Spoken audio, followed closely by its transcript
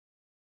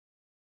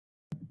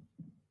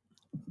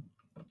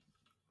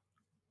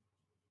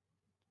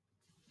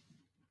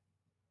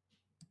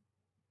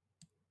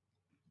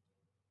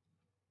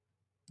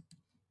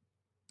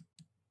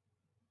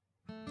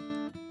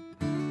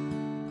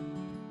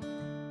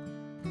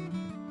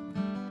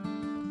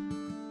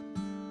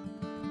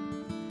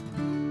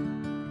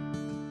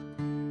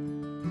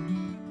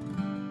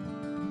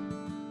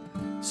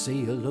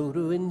Say hello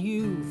to a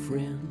new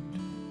friend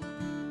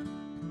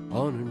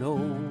on an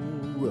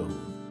old road.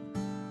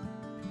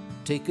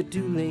 Take a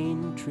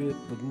two-lane trip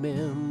of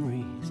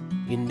memories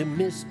into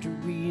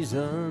mysteries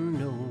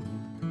unknown.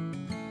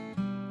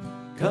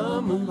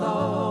 Come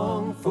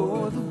along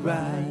for the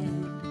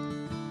ride.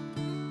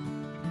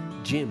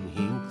 Jim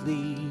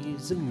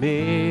Hinckley's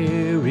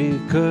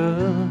America.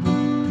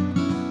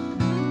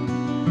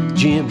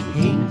 Jim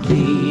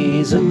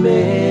Hinckley's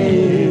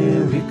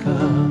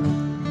America.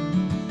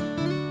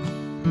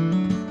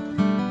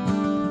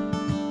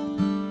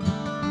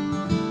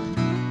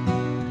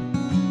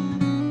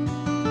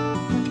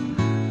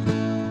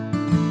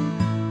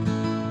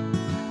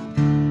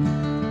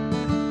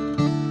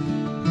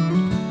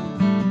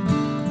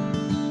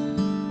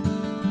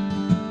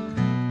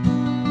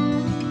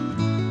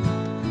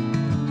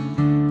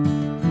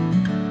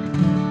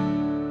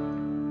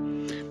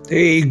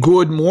 Hey,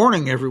 good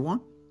morning, everyone.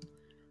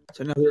 It's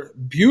another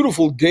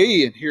beautiful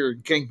day in here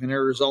in Kingman,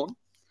 Arizona.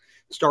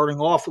 Starting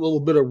off a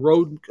little bit of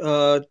road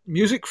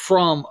music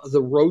from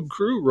the Road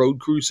Crew,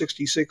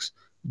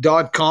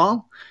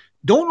 roadcrew66.com.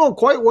 Don't know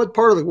quite what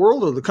part of the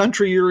world or the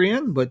country you're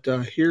in, but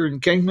here in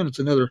Kingman, it's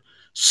another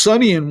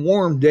sunny and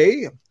warm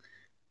day.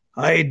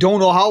 I don't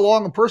know how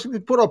long a person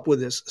could put up with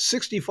this.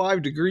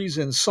 65 degrees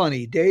and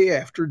sunny day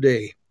after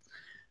day.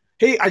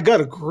 Hey, I got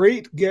a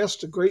great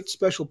guest, a great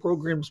special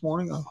program this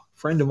morning. A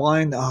friend of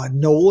mine,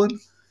 Nolan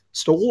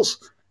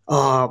Stoles.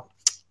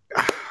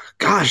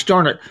 Gosh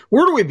darn it,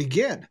 where do we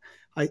begin?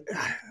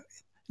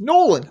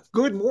 Nolan,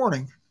 good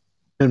morning.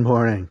 Good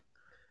morning.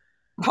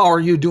 How are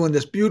you doing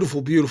this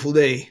beautiful, beautiful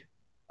day?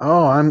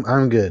 Oh,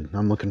 I'm good.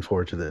 I'm looking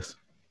forward to this.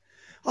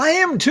 I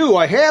am too.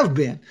 I have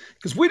been,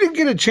 because we didn't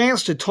get a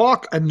chance to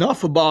talk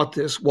enough about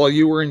this while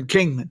you were in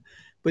Kingman.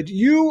 But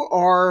you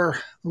are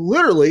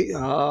literally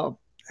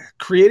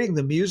creating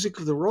the music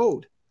of the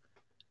road.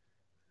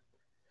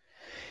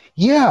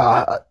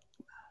 Yeah,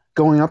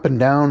 going up and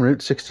down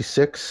Route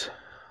 66.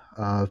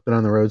 I've been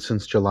on the road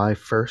since July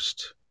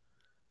 1st,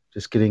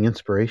 just getting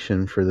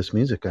inspiration for this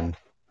music I'm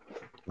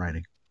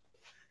writing.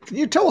 Can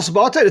you tell us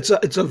about that?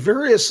 It's a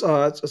various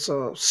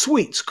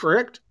suites,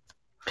 correct?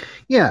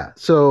 Yeah,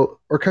 so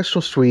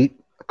orchestral suite,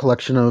 a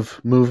collection of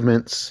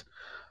movements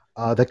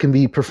that can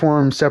be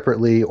performed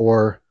separately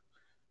or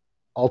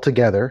all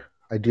together,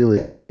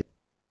 ideally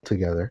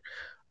together,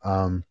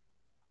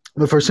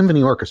 but for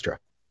symphony orchestra.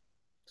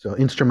 So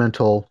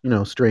instrumental,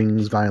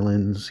 strings,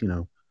 violins,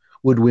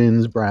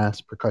 woodwinds, brass,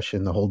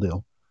 percussion, the whole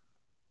deal.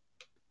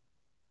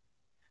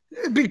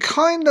 It'd be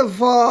kind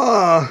of,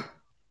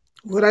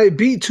 would I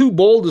be too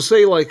bold to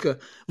say like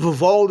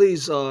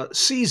Vivaldi's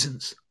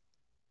Seasons?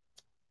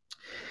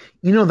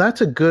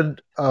 That's a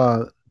good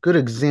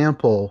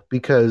example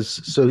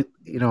because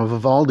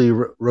Vivaldi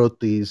wrote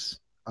these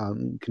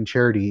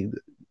concerti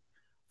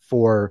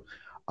for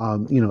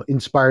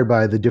inspired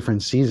by the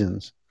different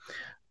seasons,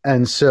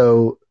 and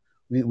so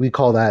we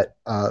call that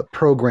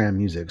program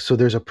music. So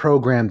there's a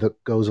program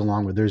that goes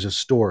along with, there's a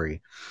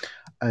story,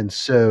 and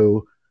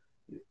so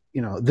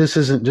this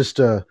isn't just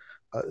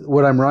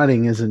what I'm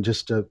writing isn't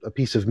just a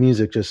piece of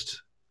music,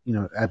 just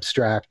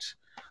abstract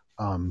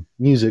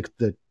music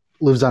that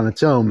lives on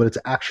its own, but it's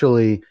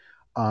actually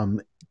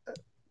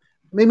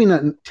maybe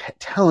not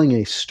telling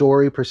a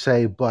story per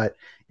se, but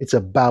it's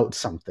about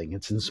something.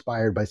 It's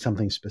inspired by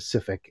something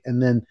specific,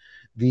 and then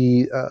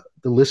the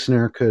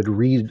listener could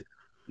read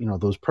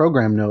those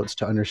program notes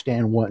to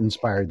understand what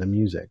inspired the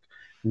music.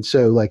 And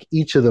so like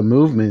each of the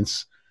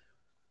movements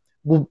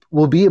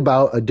will be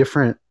about a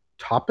different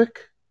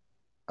topic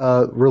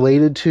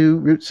related to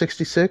Route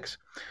 66.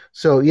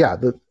 So yeah,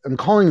 I'm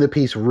calling the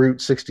piece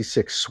Route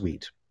 66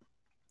 Suite,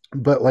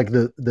 but like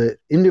the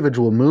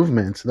individual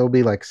movements, there'll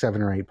be like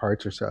 7 or 8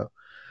 parts or so.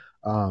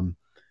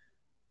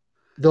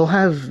 They'll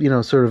have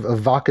sort of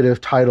evocative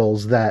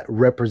titles that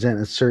represent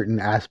a certain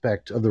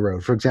aspect of the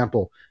road. For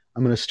example,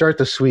 I'm going to start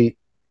the suite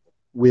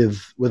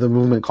with a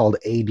movement called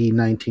AD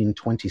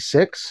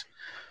 1926,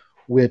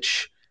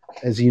 which,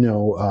 as you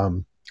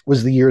know,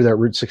 was the year that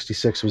Route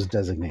 66 was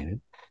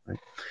designated, right?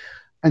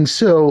 And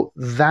so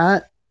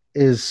that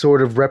is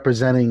sort of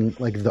representing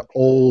like the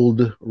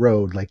old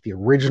road, like the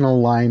original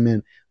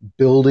alignment,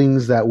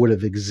 buildings that would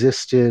have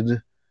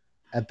existed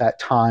at that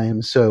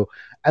time. So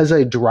as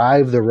I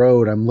drive the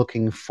road, I'm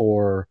looking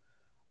for,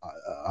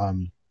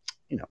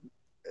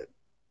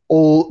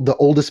 the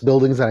oldest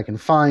buildings that I can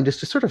find, just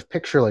to sort of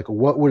picture like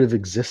what would have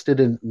existed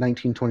in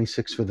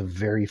 1926 for the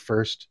very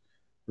first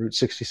Route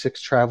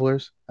 66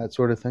 travelers, that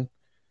sort of thing.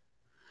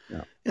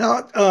 Yeah.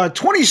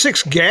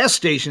 26 gas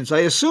stations.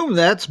 I assume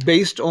that's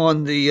based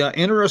on the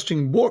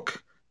interesting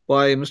book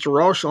by Mr.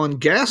 Roush on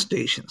gas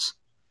stations.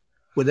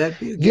 Would that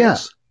be a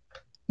guess?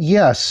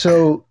 Yeah.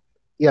 So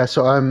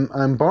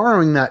I'm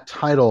borrowing that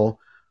title.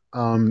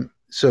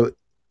 So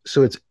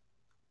it's,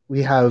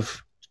 we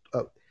have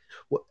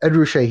Ed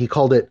Ruscha, he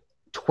called it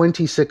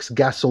 26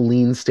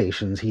 gasoline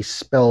stations. He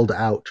spelled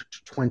out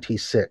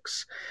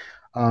 26.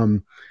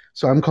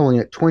 So I'm calling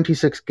it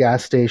 26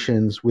 gas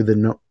stations with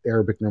the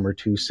Arabic number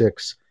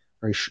 26,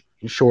 very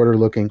shorter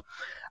looking.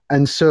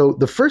 And so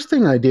the first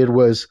thing I did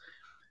was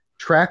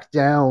track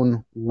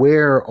down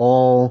where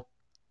all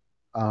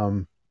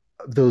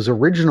those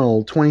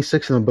original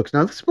 26 in the books.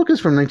 Now, this book is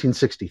from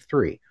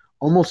 1963.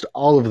 Almost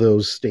all of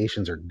those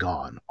stations are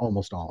gone,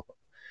 almost all of them.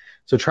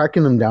 So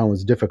tracking them down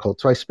was difficult.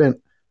 So I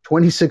spent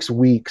 26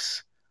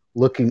 weeks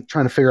trying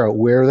to figure out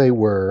where they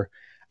were.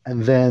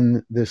 And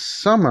then this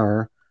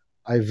summer,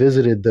 I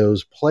visited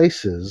those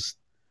places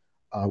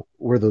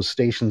where those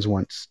stations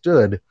once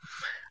stood.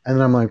 And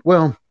then I'm like,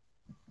 well,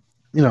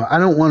 I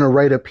don't want to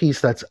write a piece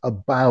that's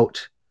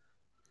about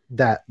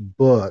that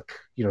book,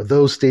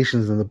 those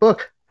stations in the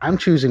book. I'm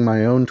choosing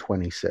my own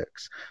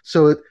 26.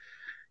 So,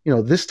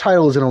 this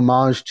title is an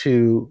homage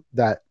to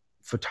that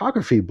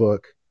photography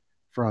book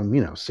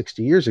from,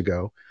 60 years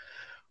ago.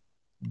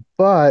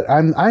 But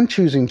I'm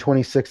choosing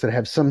 26 that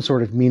have some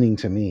sort of meaning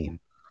to me.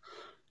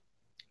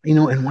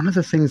 And one of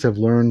the things I've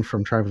learned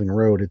from traveling the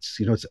road, it's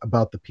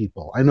about the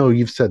people. I know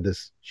you've said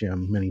this,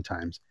 Jim, many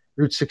times.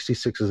 Route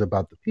 66 is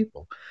about the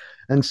people.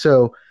 And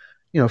so,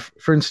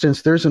 for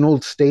instance, there's an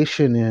old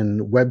station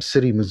in Webb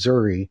City,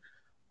 Missouri.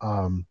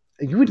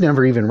 You would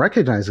never even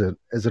recognize it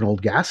as an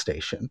old gas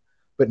station,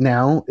 but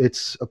now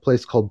it's a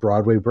place called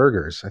Broadway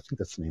Burgers. I think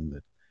that's the name of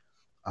it.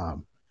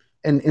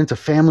 And it's a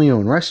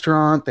family-owned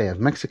restaurant. They have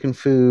Mexican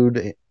food.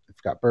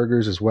 It's got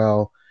burgers as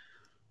well.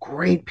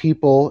 Great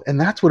people, and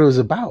that's what it was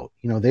about.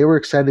 They were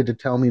excited to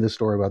tell me the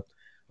story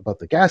about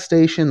the gas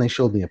station. They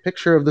showed me a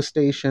picture of the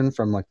station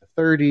from like the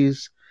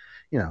 30s.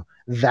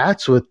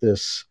 That's what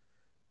this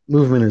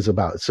movement is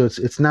about. So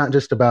it's not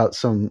just about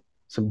some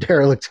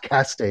derelict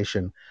gas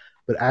station,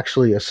 but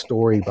actually a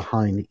story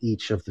behind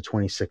each of the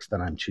 26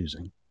 that I'm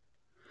choosing.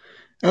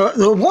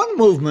 The one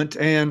movement,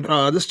 and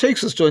this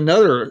takes us to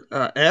another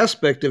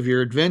aspect of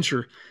your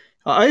adventure.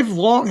 I've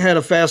long had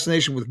a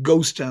fascination with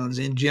ghost towns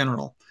in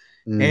general.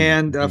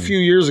 And a few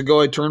years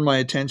ago, I turned my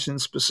attention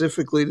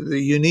specifically to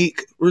the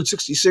unique Route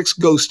 66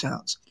 ghost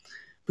towns.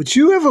 But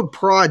you have a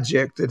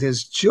project that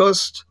has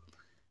just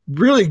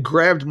really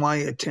grabbed my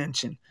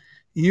attention.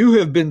 You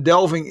have been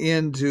delving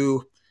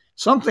into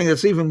something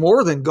that's even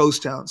more than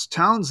ghost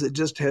towns that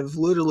just have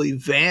literally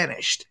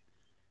vanished.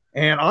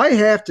 And I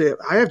have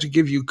to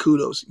give you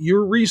kudos.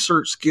 Your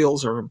research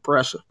skills are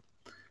impressive.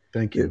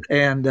 Thank you.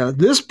 And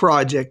this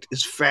project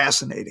is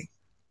fascinating.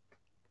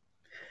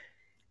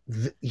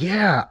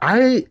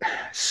 I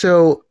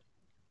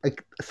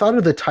thought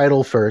of the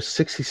title first,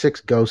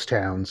 66 Ghost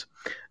Towns,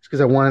 because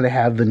I wanted to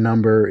have the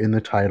number in the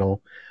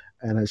title.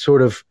 And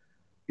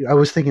I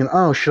was thinking,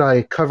 should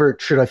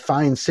I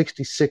find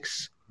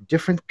 66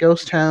 different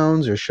ghost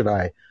towns,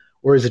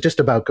 or is it just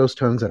about ghost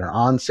towns that are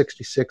on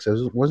 66? I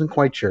wasn't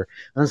quite sure.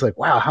 And I was like,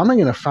 wow, how am I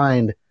going to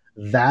find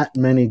that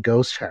many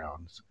ghost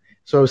towns?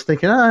 So I was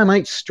thinking, I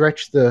might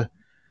stretch the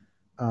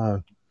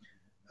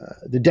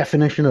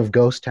definition of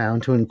ghost town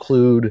to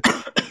include,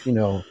 I don't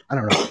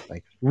know,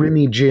 like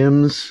Remy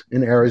Jim's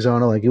in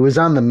Arizona. Like it was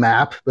on the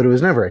map, but it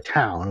was never a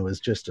town. It was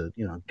just a,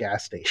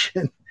 gas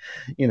station,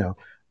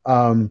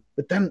 But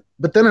then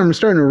I'm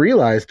starting to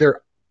realize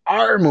there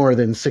are more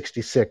than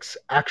 66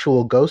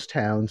 actual ghost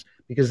towns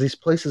because these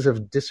places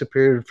have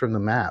disappeared from the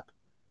map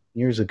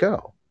years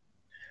ago.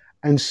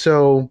 And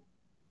so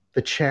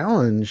the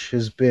challenge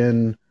has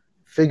been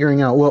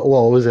figuring out,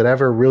 well, was it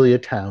ever really a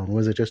town?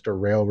 Was it just a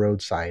railroad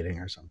siding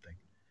or something?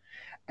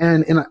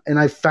 And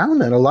I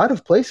found that a lot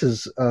of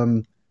places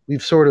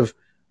we've sort of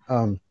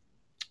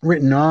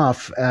written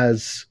off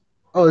as,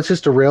 it's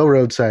just a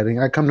railroad siding.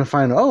 I come to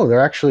find,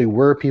 there actually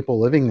were people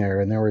living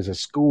there, and there was a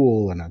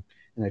school and a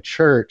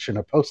church and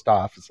a post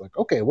office. Like,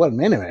 okay, wait a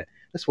minute,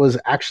 this was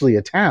actually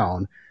a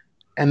town,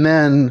 and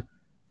then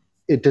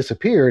it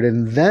disappeared,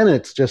 and then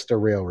it's just a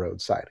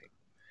railroad siding.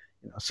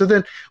 So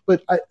then,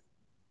 but I,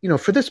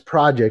 for this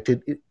project,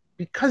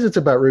 because it's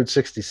about Route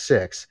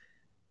 66,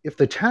 if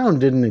the town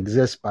didn't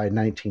exist by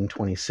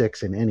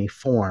 1926 in any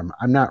form,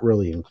 I'm not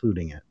really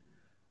including it.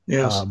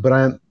 Yes. But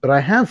I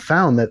have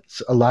found that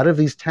a lot of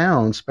these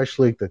towns,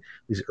 especially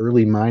these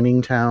early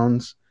mining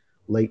towns,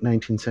 late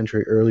 19th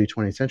century, early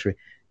 20th century,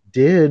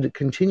 did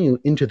continue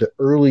into the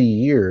early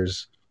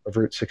years of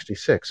Route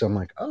 66. So I'm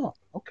like,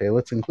 okay,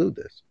 let's include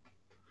this.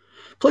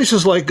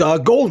 Places like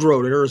Gold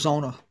Road,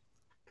 Arizona.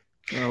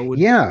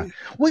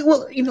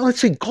 Well, let's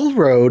say Gold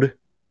Road,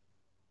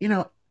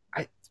 that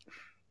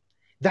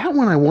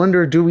one I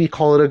wonder, do we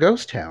call it a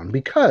ghost town?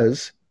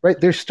 Because, right,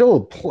 there's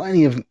still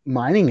plenty of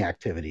mining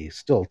activity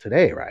still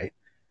today, right?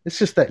 It's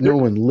just that no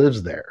one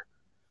lives there.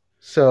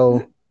 So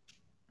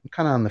I'm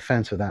kind of on the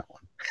fence with that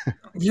one.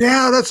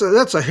 Yeah,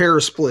 that's a hair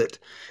split.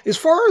 As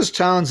far as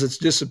towns that's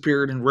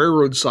disappeared in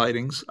railroad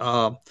sightings,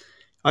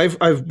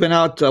 I've been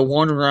out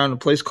wandering around a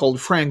place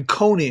called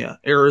Franconia,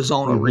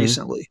 Arizona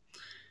recently.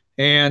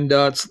 And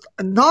it's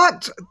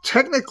not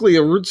technically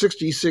a Route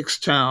 66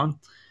 town.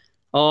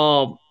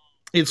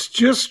 It's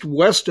just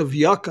west of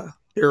Yucca,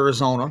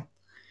 Arizona.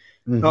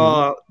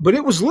 But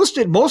it was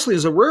listed mostly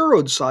as a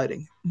railroad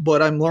sighting.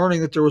 But I'm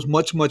learning that there was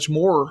much, much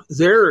more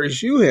there,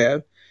 as you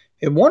have.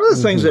 And one of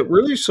the things that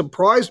really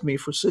surprised me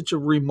for such a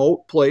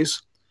remote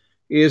place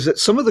is that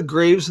some of the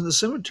graves in the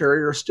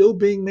cemetery are still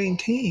being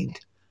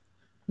maintained.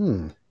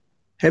 Hmm.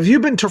 Have you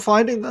been to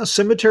finding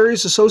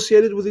cemeteries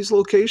associated with these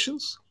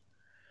locations?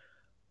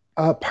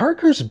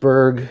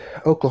 Parkersburg,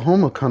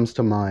 Oklahoma comes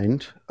to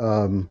mind.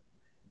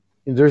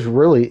 There's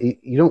really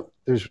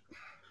there's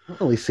I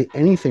don't really see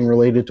anything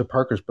related to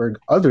Parkersburg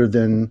other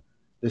than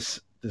this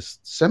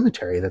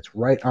cemetery that's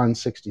right on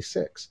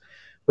 66.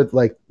 But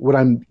like what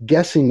I'm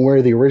guessing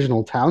where the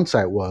original town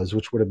site was,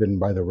 which would have been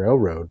by the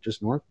railroad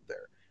just north of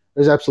there,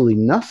 there's absolutely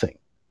nothing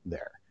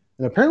there.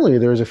 And apparently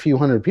there's a few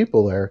hundred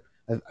people there.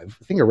 I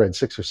think I read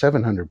 600 or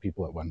 700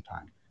 people at one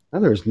time. Now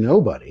there's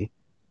nobody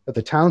at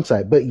the town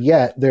site, but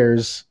yet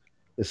there's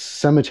this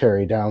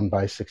cemetery down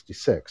by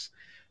 66.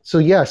 So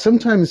yeah,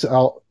 sometimes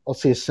I'll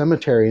see a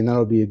cemetery and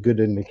that'll be a good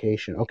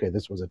indication. Okay,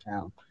 this was a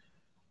town.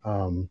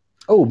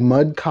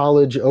 Mud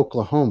College,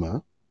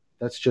 Oklahoma.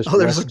 That's just Oh,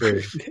 there's a west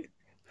great. of.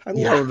 I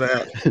Yeah. love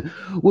that.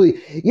 Well,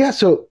 yeah.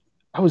 So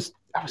I was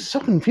so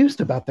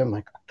confused about them,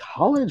 like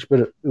college, but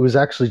it was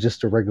actually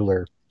just a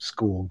regular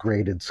school,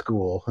 graded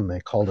school, and they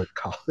called it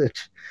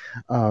college.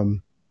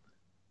 Um,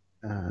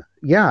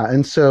 yeah,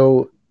 and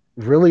so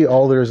really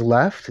all there's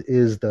left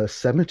is the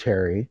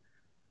cemetery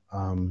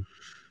um,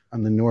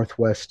 on the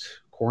northwest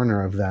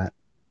corner of that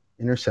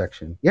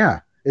intersection.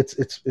 Yeah,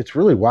 it's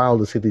really wild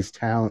to see these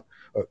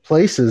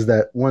places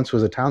that once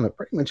was a town that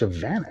pretty much have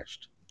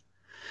vanished.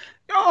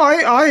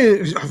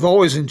 I've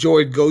always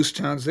enjoyed ghost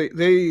towns.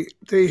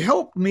 They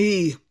help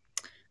me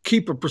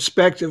keep a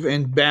perspective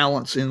and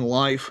balance in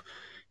life.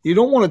 You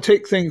don't want to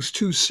take things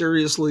too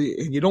seriously,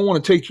 and you don't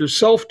want to take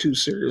yourself too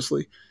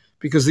seriously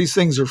because these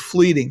things are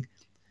fleeting.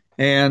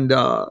 And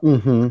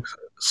Mm-hmm.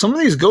 some of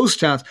these ghost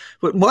towns,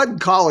 but Mud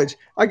College,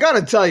 I got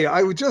to tell you,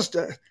 I would just,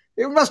 it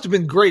must have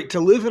been great to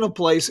live in a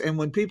place. And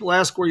when people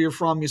ask where you're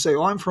from, you say,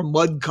 "Oh, I'm from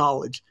Mud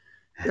College."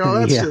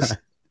 Yeah,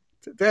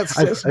 That's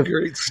I've, just I've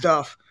great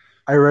stuff.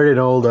 I read an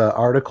old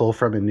article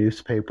from a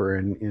newspaper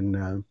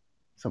in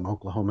some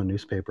Oklahoma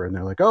newspaper, and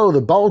they're like, "Oh,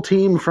 the ball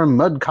team from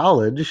Mud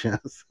College."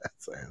 Yes,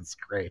 that's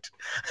great.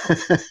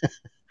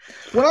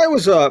 When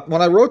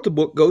I wrote the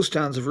book Ghost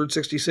Towns of Route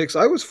 66,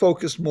 I was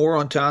focused more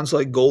on towns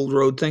like Gold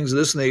Road, things of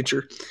this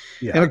nature.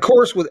 And Yeah. of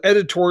course, with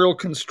editorial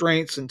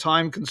constraints and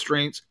time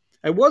constraints,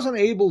 I wasn't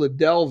able to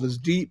delve as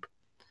deep.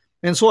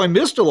 And so I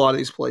missed a lot of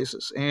these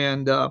places.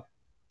 And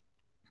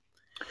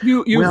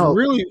you've Well,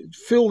 really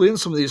filled in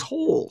some of these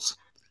holes.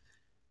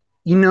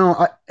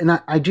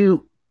 I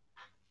do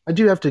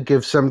have to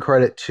give some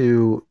credit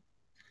to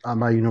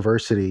my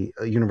university,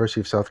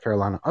 University of South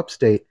Carolina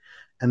Upstate,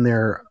 and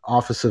their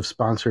Office of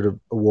Sponsored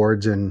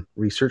Awards and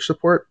Research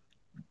Support.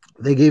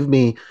 They gave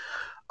me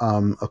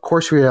a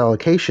course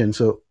reallocation.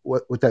 So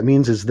what that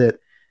means is that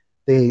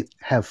they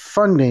have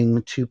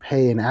funding to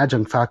pay an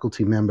adjunct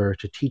faculty member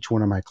to teach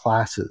one of my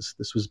classes.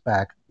 This was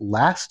back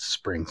last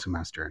spring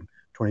semester in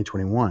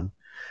 2021.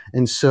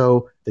 And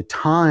so the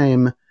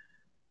time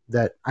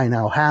that I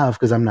now have,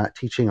 because I'm not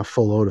teaching a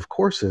full load of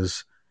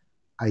courses,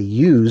 I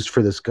used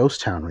for this ghost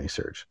town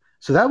research.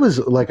 So that was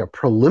like a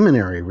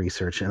preliminary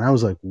research. And I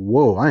was like,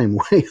 whoa, I am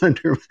way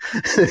under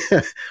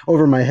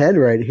over my head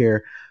right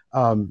here.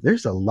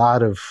 There's a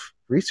lot of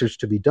research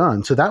to be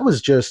done. So that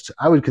was just,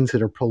 I would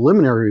consider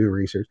preliminary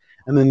research.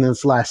 And then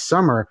this last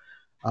summer,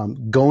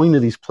 going to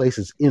these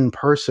places in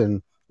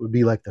person would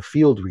be like the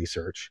field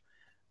research.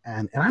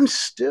 And I'm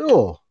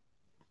still,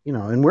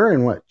 and we're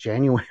in what,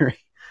 January,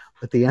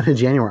 at the end of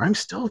January, I'm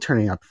still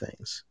turning up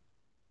things.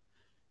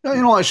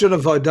 Now, I should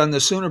have done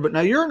this sooner, but now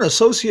you're an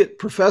associate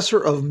professor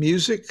of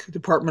music,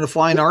 Department of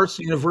Fine Arts,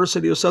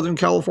 University of Southern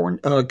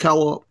California,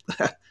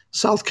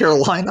 South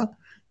Carolina.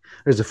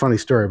 There's a funny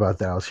story about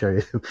that. I'll share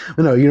you.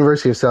 No,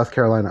 University of South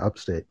Carolina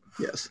Upstate.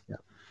 Yes. Yeah.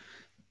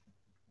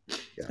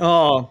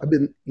 Uh,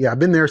 I've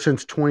been there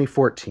since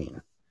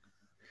 2014.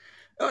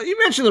 You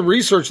mentioned the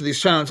research of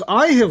these towns.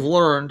 I have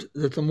learned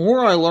that the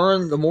more I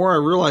learn, the more I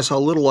realize how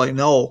little I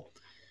know.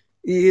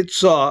 It's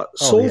so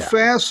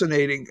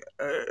fascinating.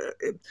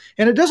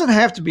 And it doesn't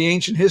have to be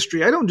ancient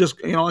history. I don't just,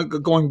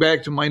 going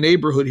back to my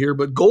neighborhood here,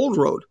 but Gold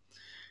Road.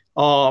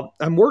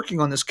 I'm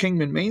working on this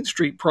Kingman Main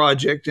Street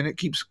project, and it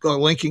keeps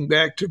linking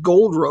back to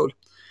Gold Road.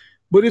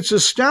 But it's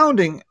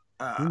astounding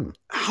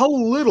how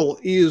little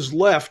is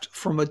left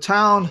from a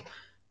town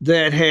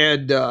that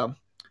had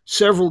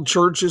several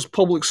churches,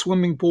 public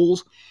swimming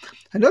pools.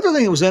 Another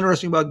thing that was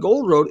interesting about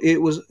Gold Road,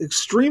 it was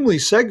extremely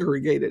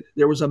segregated.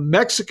 There was a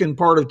Mexican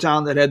part of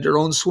town that had their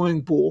own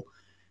swimming pool,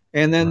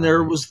 and then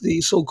there was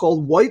the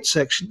so-called white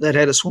section that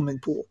had a swimming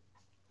pool.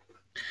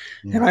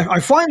 Yeah. And I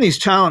find these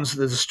towns,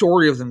 the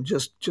story of them,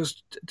 just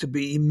to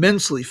be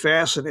immensely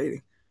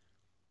fascinating.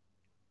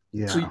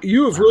 Yeah. So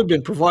you have really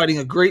been providing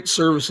a great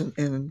service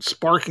in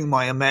sparking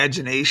my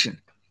imagination.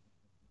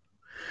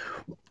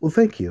 Well,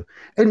 thank you.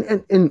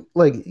 And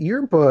like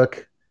your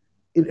book,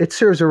 it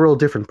serves a real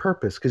different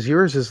purpose, because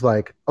yours is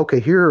like, okay,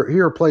 here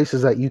are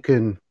places that you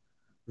can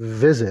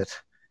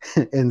visit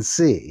and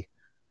see,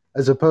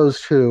 as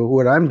opposed to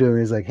what I'm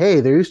doing is like,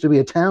 hey, there used to be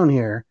a town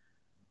here.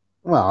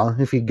 Well,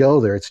 if you go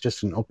there, it's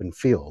just an open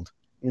field.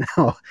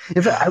 I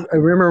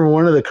remember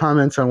one of the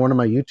comments on one of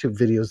my YouTube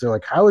videos, they're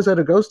like, how is that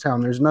a ghost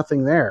town? There's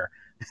nothing there.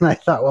 And I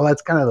thought, well,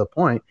 that's kind of the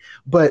point.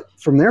 But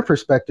from their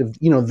perspective,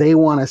 they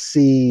want to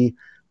see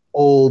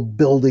old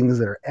buildings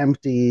that are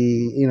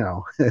empty,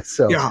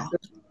 so Yeah.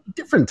 there's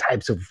different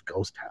types of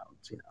ghost towns.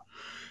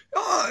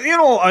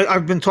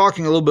 I've been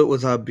talking a little bit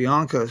with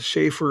Bianca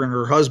Schaefer and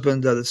her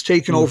husband that's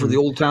taken over the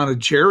old town of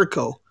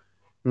Jericho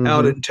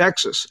out in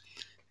Texas.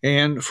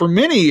 And for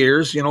many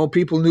years,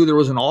 people knew there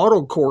was an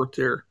auto court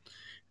there.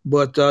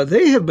 But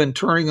they have been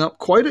turning up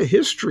quite a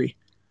history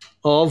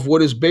of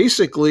what is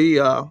basically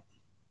a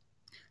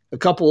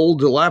couple old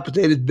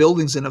dilapidated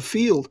buildings in a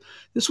field.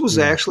 This was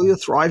actually a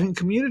thriving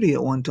community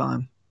at one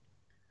time.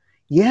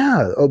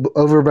 Yeah,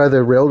 over by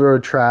the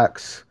railroad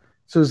tracks.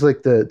 So it was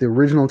like the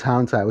original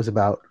town site was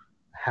about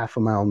half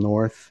a mile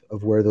north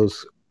of where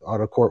those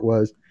auto court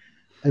was.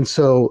 And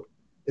so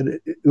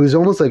it was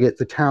almost like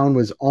the town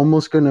was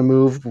almost going to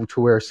move to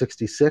where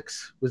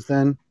 66 was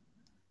then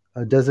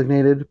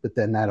designated, but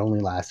then that only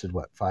lasted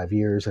 5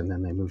 years, and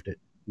then they moved it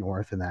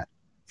north, and that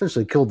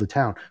essentially killed the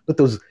town. But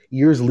those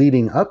years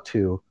leading up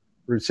to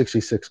Route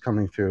 66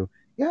 coming through,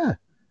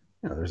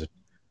 there's a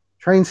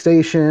train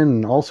station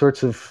and all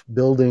sorts of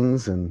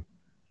buildings, and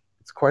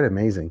it's quite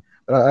amazing.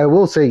 But I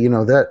will say,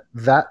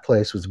 that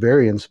place was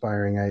very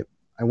inspiring.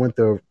 I went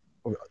there.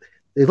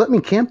 They let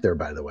me camp there,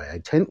 by the way. I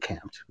tent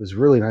camped. It was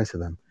really nice of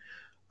them.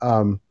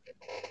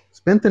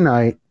 Spent the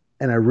night,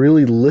 and I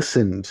really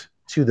listened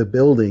to the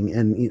building,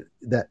 and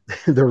that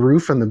the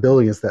roof on the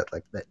building is that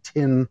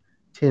tin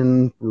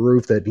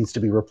roof that needs to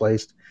be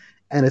replaced,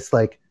 and it's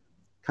like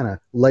kind of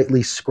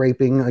lightly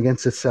scraping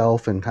against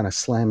itself and kind of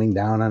slamming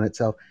down on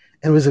itself.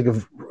 And it was like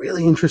a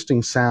really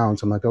interesting sound.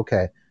 So I'm like,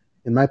 okay,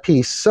 in my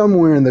piece,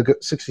 somewhere in the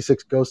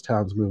 66 Ghost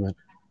Towns movement,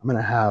 I'm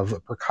going to have a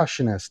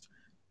percussionist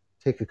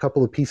take a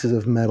couple of pieces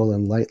of metal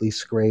and lightly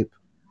scrape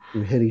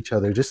and hit each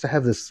other, just to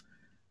have this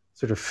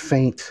sort of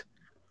faint,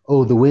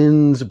 the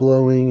wind's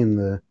blowing and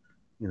the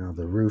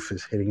roof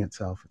is hitting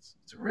itself.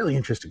 It's a really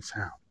interesting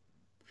sound.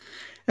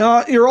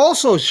 You're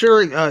also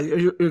sharing,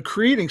 you're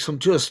creating some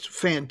just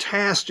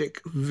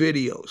fantastic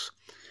videos,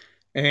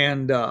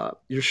 and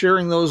you're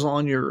sharing those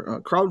on your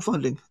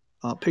crowdfunding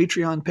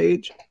Patreon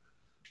page.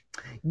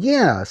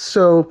 Yeah,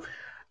 so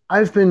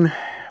I've been,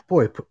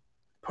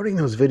 putting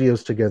those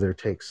videos together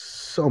takes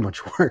so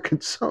much work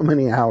and so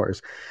many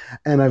hours,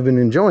 and I've been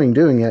enjoying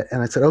doing it.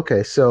 And I said,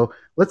 okay, so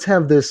let's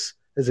have this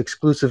as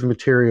exclusive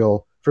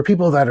material for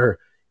people that are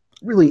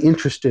really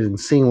interested in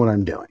seeing what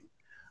I'm doing.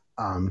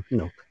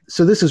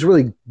 So this is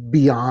really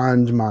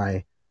beyond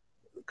my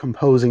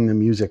composing the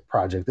music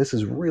project. This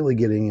is really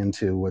getting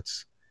into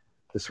what's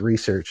this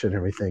research and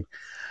everything.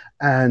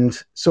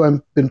 And so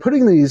I've been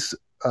putting these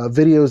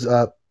videos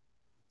up.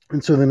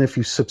 And so then if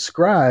you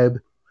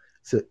subscribe,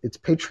 so it's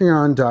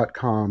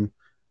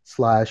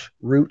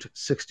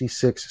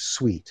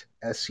patreon.com/Route66Suite,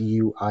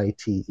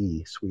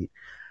 SUITE, suite.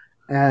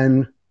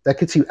 And that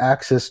gets you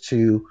access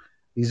to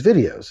these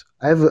videos.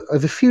 I have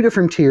a few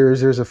different tiers.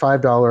 There's a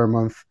 $5 a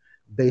month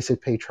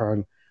basic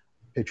Patreon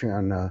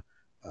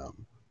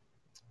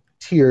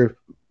tier.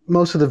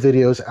 Most of the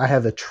videos, I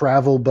have a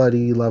travel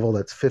buddy level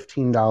that's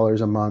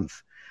 $15 a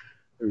month.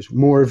 There's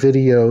more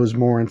videos,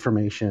 more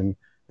information,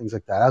 things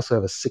like that. I also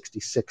have a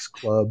 66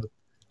 club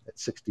at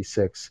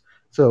 66.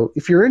 So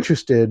if you're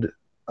interested,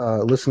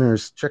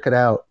 listeners, check it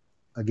out.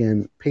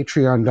 Again,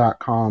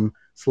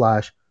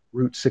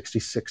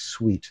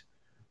 patreon.com/Route66Suite.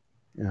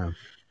 Yeah.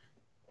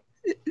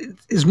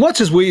 As much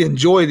as we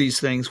enjoy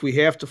these things, we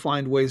have to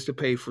find ways to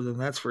pay for them.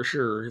 That's for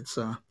sure. It's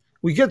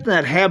we get in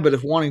that habit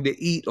of wanting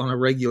to eat on a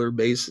regular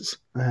basis.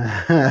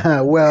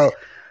 Well,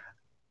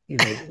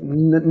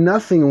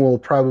 nothing will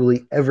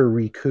probably ever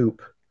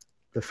recoup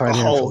the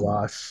financial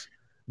loss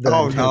that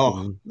I'm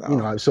taking.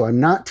 No. So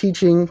I'm not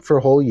teaching for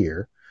a whole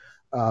year.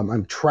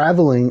 I'm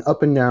traveling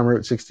up and down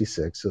Route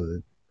 66, so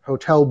the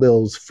hotel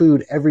bills,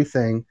 food,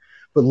 everything.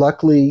 But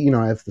luckily,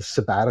 I have the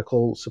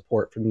sabbatical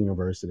support from the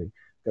university.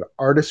 Got an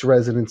artist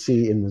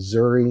residency in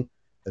Missouri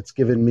that's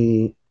given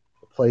me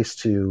a place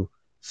to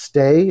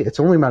stay. It's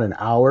only about an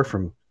hour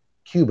from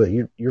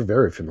Cuba. You're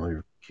very familiar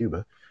with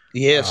Cuba.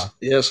 Yes.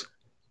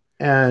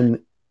 And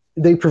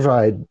they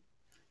provide,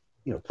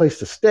 place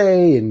to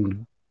stay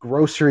and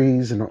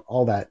groceries and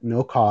all that,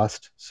 no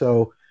cost.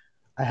 So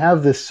I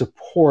have this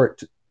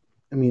support.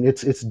 I mean,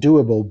 it's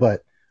doable,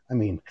 but I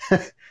mean,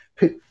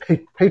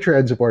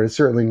 Patreon support is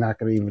certainly not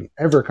going to even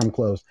ever come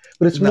close.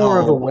 But it's more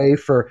of a way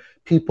for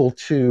people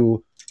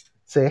to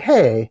say,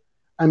 "Hey,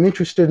 I'm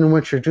interested in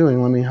what you're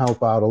doing. Let me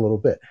help out a little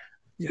bit."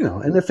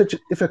 Yeah. And if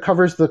it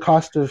covers the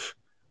cost of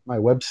my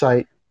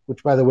website,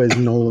 which by the way is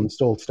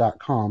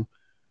nolanstoltz.com,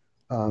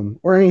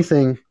 or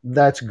anything,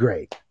 that's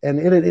great. And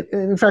it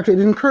in fact, it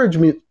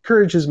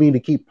encourages me to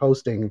keep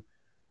posting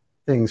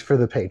things for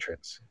the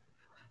patrons.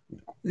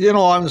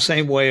 I'm the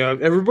same way.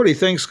 Everybody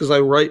thinks because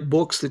I write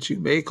books that you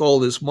make all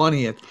this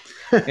money,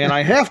 and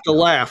I have to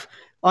laugh.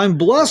 I'm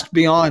blessed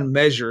beyond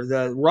measure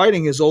that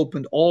writing has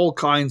opened all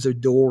kinds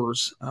of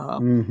doors.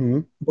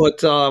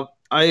 But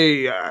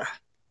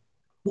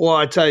Well,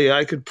 I tell you,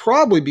 I could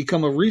probably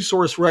become a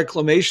resource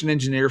reclamation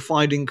engineer,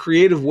 finding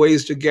creative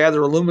ways to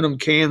gather aluminum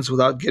cans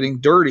without getting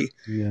dirty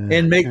Yeah.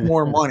 and make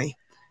more money.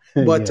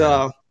 But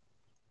Yeah.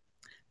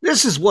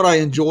 this is what I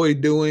enjoy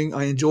doing.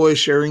 I enjoy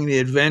sharing the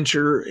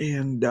adventure,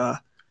 and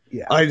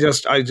Yeah. I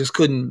just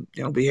couldn't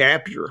be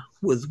happier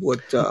with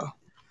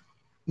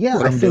Yeah.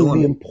 what I I'm think the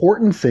doing.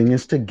 important thing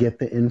is to get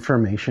the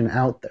information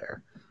out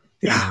there.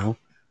 You Yeah. know,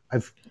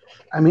 I've,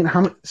 I mean,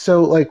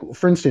 so like,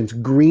 for instance,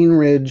 Green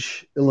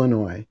Ridge,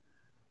 Illinois.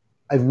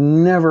 I've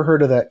never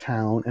heard of that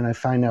town. And I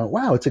find out,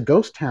 wow, it's a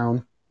ghost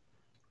town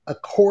a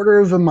quarter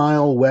of a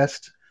mile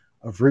west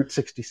of Route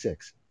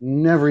 66.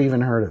 Never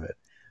even heard of it.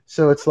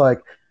 So it's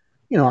like,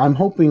 I'm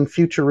hoping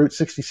future Route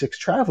 66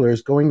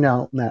 travelers going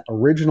down that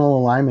original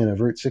alignment of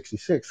Route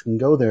 66 can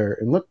go there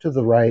and look to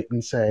the right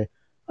and say,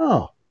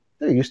 oh,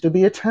 there used to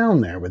be a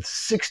town there with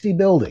 60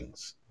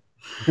 buildings.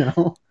 You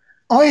know?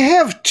 I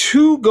have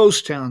two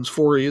ghost towns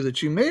for you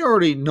that you may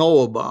already know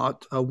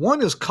about.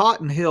 One is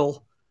Cotton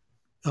Hill,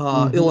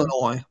 Mm-hmm.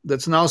 Illinois,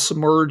 that's now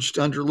submerged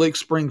under Lake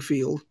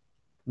Springfield.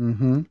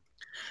 Mm-hmm.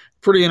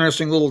 Pretty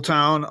interesting little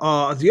town.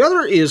 The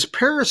other is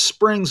Paris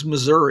Springs,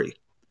 Missouri.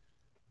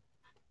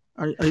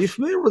 Are you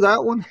familiar with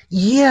that one?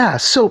 Yeah.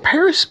 So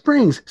Paris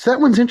Springs, so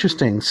that one's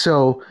interesting.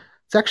 So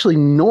it's actually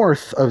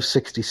north of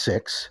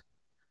 66.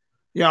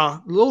 Yeah,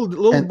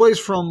 little And ways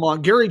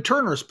from Gary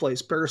Turner's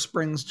place, Paris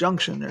Springs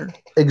Junction there.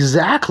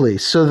 exactly.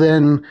 So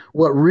then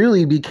what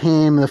really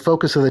became the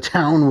focus of the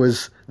town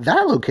was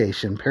that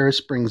location, Paris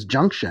Springs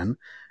Junction.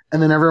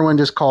 And then everyone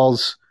just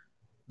calls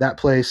that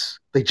place,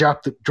 they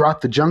drop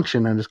the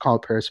junction and just call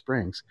it Paris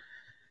Springs.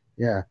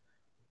 Yeah.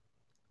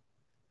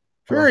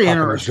 I love Very talking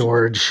to interesting.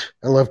 George.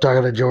 I love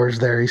talking to George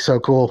there. He's so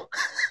cool.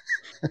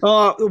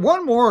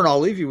 One more, and I'll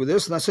leave you with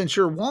this. And since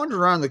you're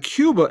wandering around the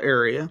Cuba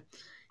area,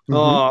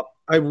 Mm-hmm.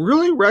 I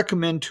really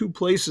recommend two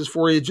places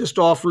for you just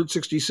off Route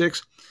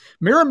 66: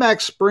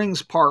 Merrimack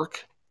Springs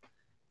Park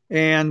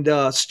and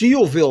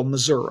Steelville,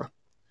 Missouri.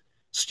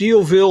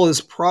 Steelville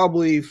is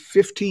probably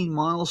 15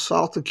 miles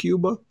south of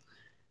Cuba,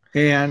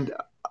 and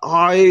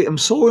I am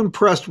so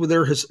impressed with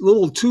their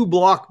little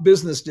 2-block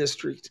business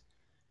district.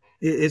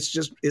 It's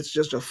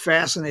just a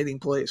fascinating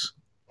place.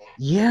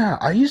 Yeah,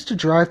 I used to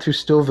drive through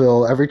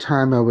Stillville every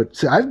time I would.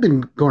 See, I've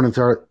been going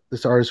to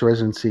this artist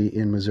residency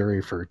in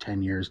Missouri for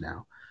 10 years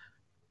now.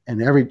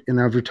 And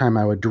every time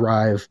I would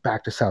drive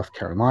back to South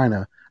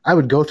Carolina, I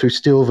would go through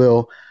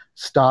Steelville,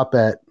 stop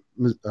at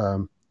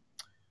um,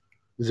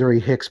 Missouri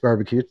Hicks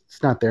Barbecue.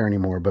 It's not there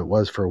anymore, but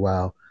was for a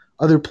while.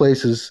 Other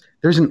places,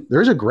 there's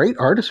a great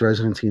artist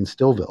residency in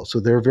Stillville, so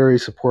they're very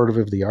supportive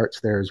of the arts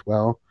there as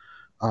well.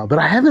 But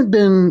I haven't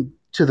been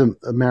to the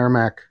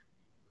Merrimack.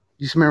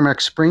 You said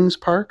Merrimack Springs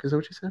Park? Is that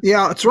what you said?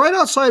 Yeah, it's right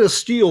outside of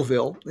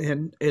Steelville,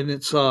 and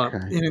it's Okay.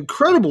 an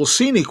incredible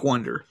scenic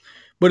wonder.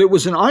 But it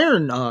was an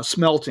iron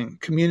smelting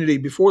community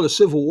before the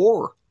Civil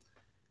War,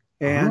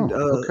 and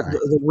Oh, okay.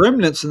 the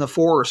remnants in the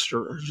forest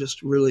are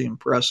just really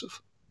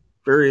impressive,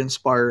 very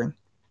inspiring.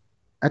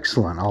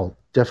 Excellent. I'll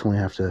definitely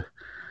have to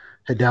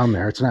head down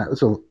there.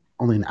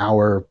 Only an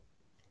hour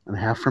and a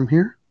half from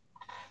here.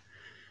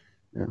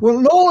 Yeah. Well,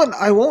 Nolan,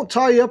 I won't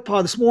tie you up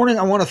this morning.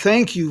 I want to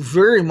thank you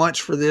very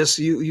much for this.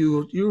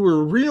 You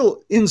were a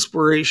real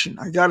inspiration.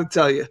 I got to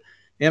tell you,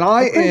 and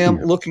I Oh, thank am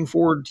you. looking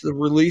forward to the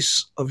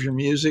release of your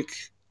music.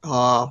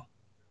 Uh,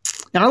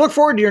 and I look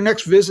forward to your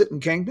next visit in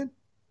Kingman.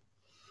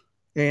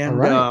 All And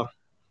right.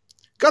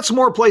 got some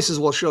more places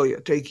we'll show you,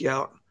 take you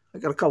out. I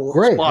got a couple of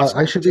Great. spots I I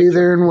want should to be take you.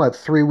 there in what,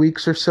 3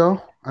 weeks or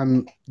so?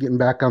 I'm getting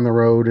back on the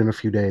road in a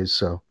few days.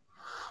 So,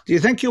 Do you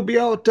think you'll be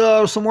out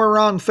somewhere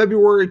around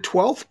February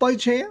 12th by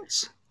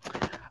chance?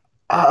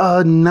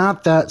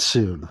 not that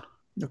soon.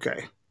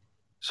 Okay.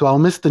 So I'll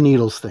miss the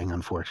needles thing,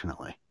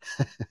 unfortunately.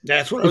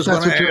 That's what I If was going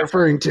that's what to you're ask.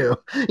 referring to.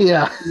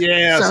 Yeah.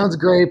 Yes. Sounds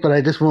great, but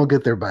I just won't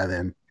get there by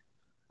then.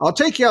 I'll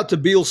take you out to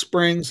Beale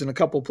Springs and a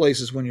couple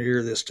places when you're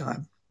here this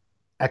time.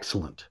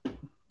 Excellent.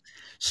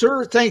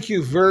 Sir, thank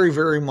you very,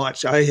 very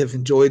much. I have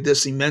enjoyed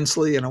this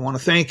immensely, and I want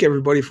to thank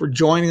everybody for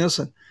joining us.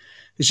 And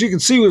as you can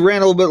see, we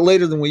ran a little bit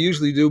later than we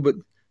usually do, but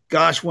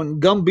gosh, when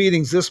gum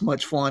beating's this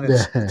much fun,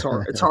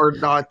 it's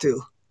hard not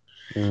to.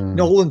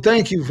 Nolan,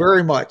 thank you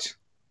very much.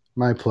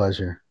 My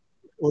pleasure.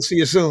 We'll see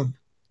you soon.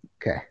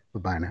 Okay.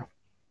 Bye-bye now.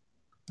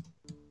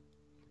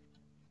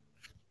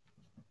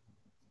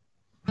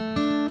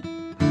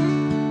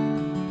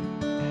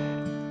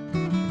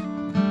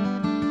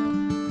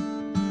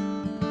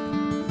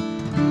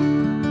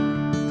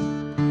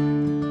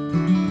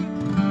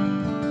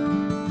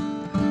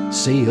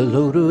 Say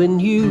hello to a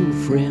new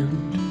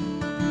friend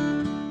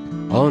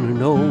on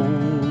an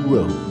old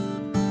road.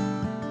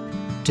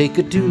 Take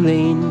a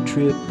 2-lane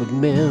trip of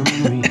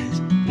memories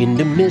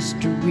into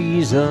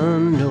mysteries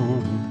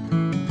unknown.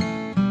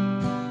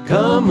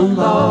 Come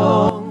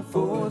along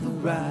for the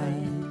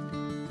ride.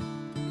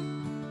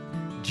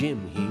 Jim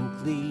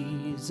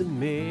Hinckley's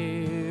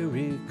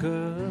America.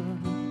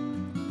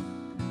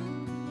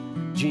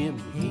 Jim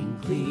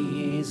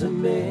Hinckley's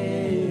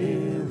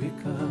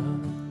America.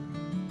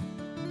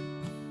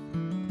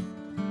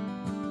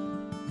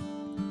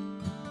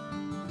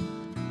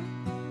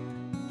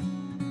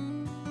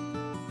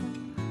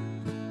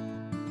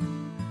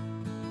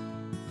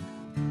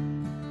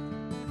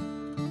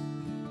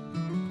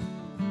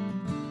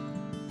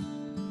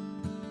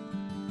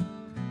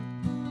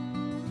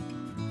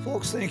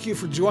 folks, thank you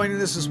for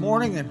joining us this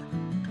morning, and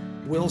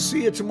we'll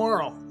see you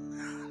tomorrow.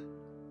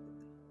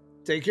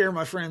 Take care,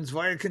 my friends.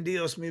 Vaya con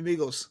Dios, mi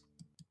amigos.